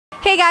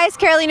Hey guys,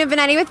 Carolina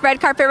Bonetti with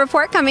Red Carpet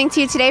Report coming to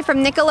you today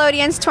from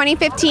Nickelodeon's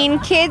 2015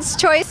 Kids'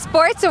 Choice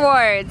Sports Awards. What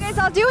are you guys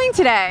all doing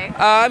today?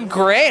 I'm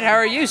great. How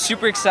are you?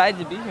 Super excited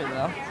to be here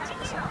though.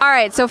 All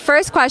right, so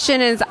first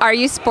question is, are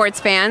you sports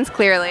fans,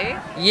 clearly?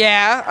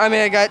 Yeah, I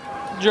mean I got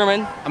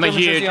German. I'm a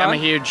huge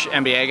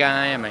NBA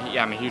guy. I'm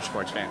a huge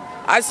sports fan.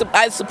 I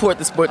support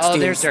the sports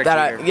teams.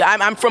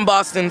 I'm from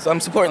Boston, so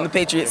I'm supporting the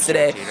Patriots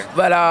today.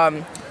 But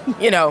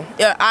you know,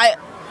 yeah,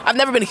 I've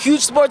never been a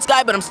huge sports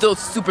guy, but I'm still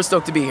super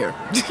stoked to be here.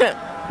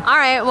 All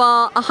right,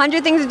 well,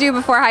 100 things to do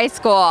before high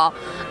school.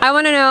 I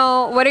want to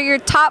know, what are your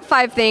top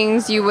 5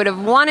 things you would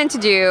have wanted to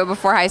do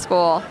before high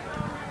school?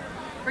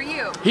 For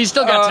you. He's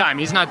still got time.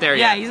 He's not there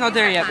yet. Yeah, he's not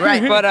there yet.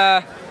 Right, but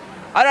I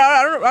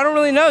don't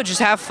really know. Just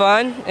have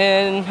fun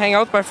and hang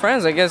out with my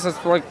friends. I guess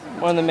that's like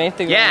one of the main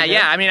things.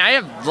 Yeah. I mean, I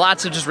have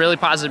lots of just really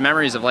positive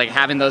memories of like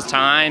having those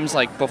times,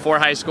 like before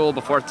high school,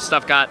 before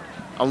stuff got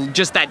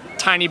just that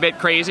tiny bit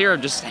crazier,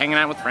 of just hanging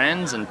out with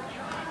friends and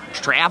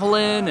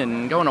traveling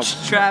and going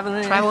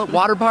to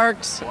water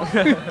parks.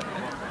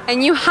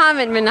 And you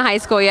haven't been to high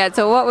school yet,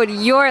 so what would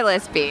your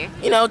list be?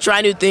 You know,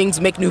 try new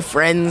things, make new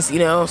friends, you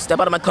know, step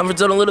out of my comfort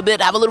zone a little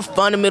bit, have a little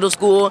fun in middle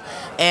school,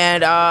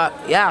 and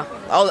yeah,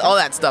 all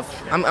that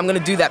stuff. I'm gonna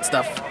do that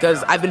stuff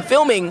because I've been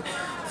filming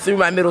through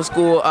my middle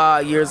school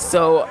years,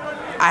 so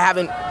I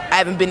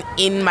haven't been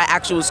in my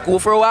actual school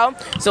for a while.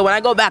 So when I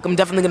go back, I'm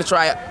definitely gonna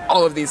try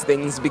all of these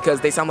things because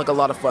they sound like a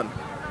lot of fun.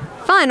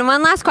 Fun.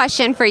 One last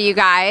question for you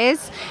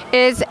guys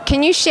is,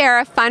 can you share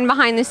a fun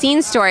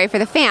behind-the-scenes story for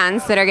the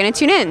fans that are going to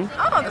tune in?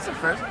 Oh, that's a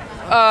first.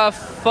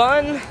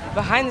 Fun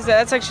behind the scenes.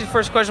 That's actually the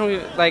first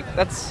question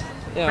that's,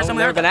 you know, we've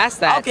never been asked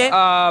that. Okay.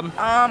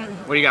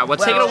 What do you got?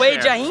 Take it away,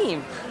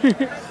 Jaheem.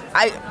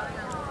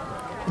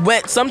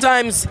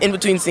 Sometimes in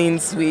between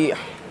scenes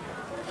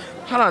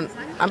hold on,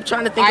 I'm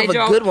trying to think of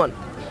a good one.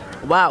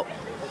 Wow.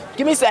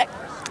 Give me a sec.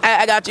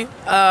 I got you.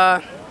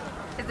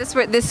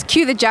 This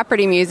cue the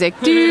Jeopardy music.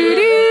 Do do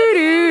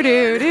do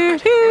do do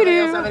do. Anybody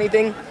else have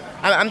anything?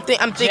 I'm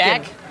thinking.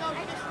 Jack?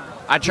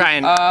 I try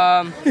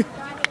and.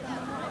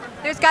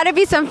 There's got to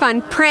be some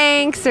fun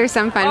pranks or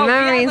some fun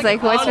memories.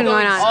 Like what's been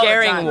going on?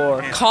 Scaring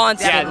war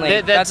constantly.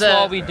 Yeah, that's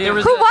all we do.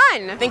 Who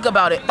won? Think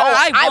about it. Oh,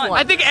 I won.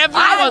 I think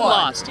everyone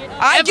lost.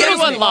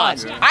 Everyone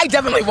lost. I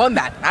definitely won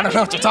that. I don't know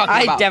what you're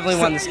talking about. I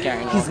definitely won the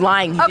scaring war. He's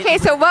lying. Okay,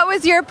 so what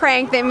was your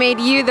prank that made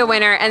you the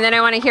winner? And then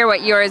I want to hear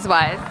what yours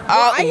was.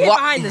 I hid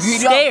behind the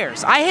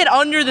stairs. I hid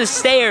under the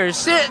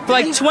stairs for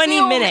like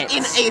 20 minutes.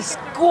 In a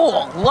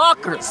school.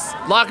 Lockers.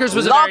 Lockers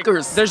was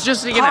lockers. There's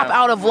just, you know. Pop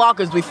out of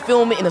lockers. We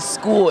film it in a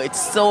school.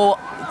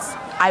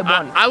 I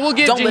won. I will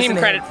give Jaheem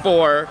credit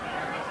for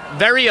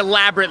very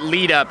elaborate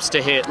lead-ups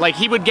to hit. Like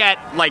he would get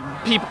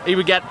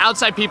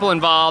outside people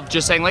involved,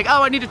 just saying like,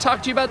 "Oh, I need to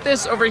talk to you about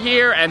this over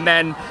here," and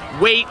then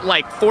wait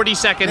like 40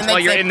 seconds while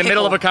you're in the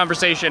middle of a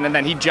conversation, and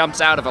then he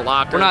jumps out of a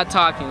locker. We're not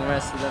talking the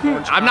rest of the.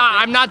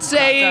 I'm not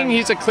saying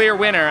he's a clear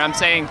winner. I'm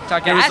saying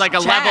there was like a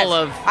level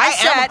of. I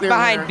sat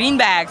behind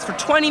beanbags for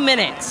 20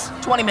 minutes.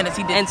 20 minutes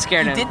he did. And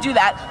scared him. He did do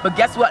that, but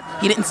guess what?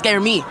 He didn't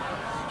scare me.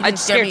 I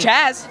scared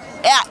Chaz.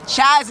 Yeah,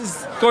 Chaz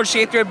is. George,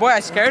 8th grade boy, I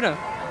scared him.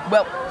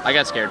 Well, I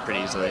got scared pretty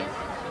easily.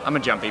 I'm a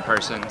jumpy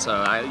person,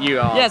 so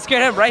Yeah,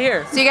 scared him right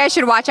here. So you guys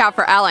should watch out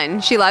for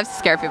Ellen. She loves to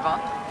scare people.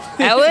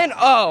 Ellen?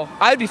 Oh,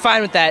 I would be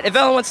fine with that. If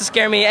Ellen wants to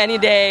scare me any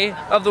day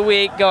of the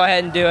week, go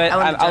ahead and do it.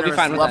 I'll be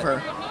fine with that.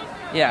 Love her.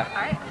 Yeah. All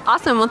right.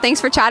 Awesome. Well, thanks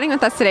for chatting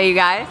with us today, you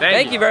guys.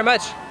 Thank you very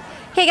much.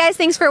 Hey guys,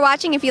 thanks for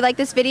watching. If you like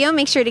this video,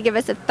 make sure to give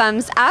us a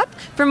thumbs up.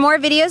 For more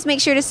videos,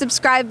 make sure to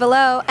subscribe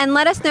below and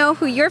let us know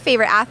who your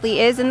favorite athlete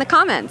is in the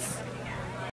comments.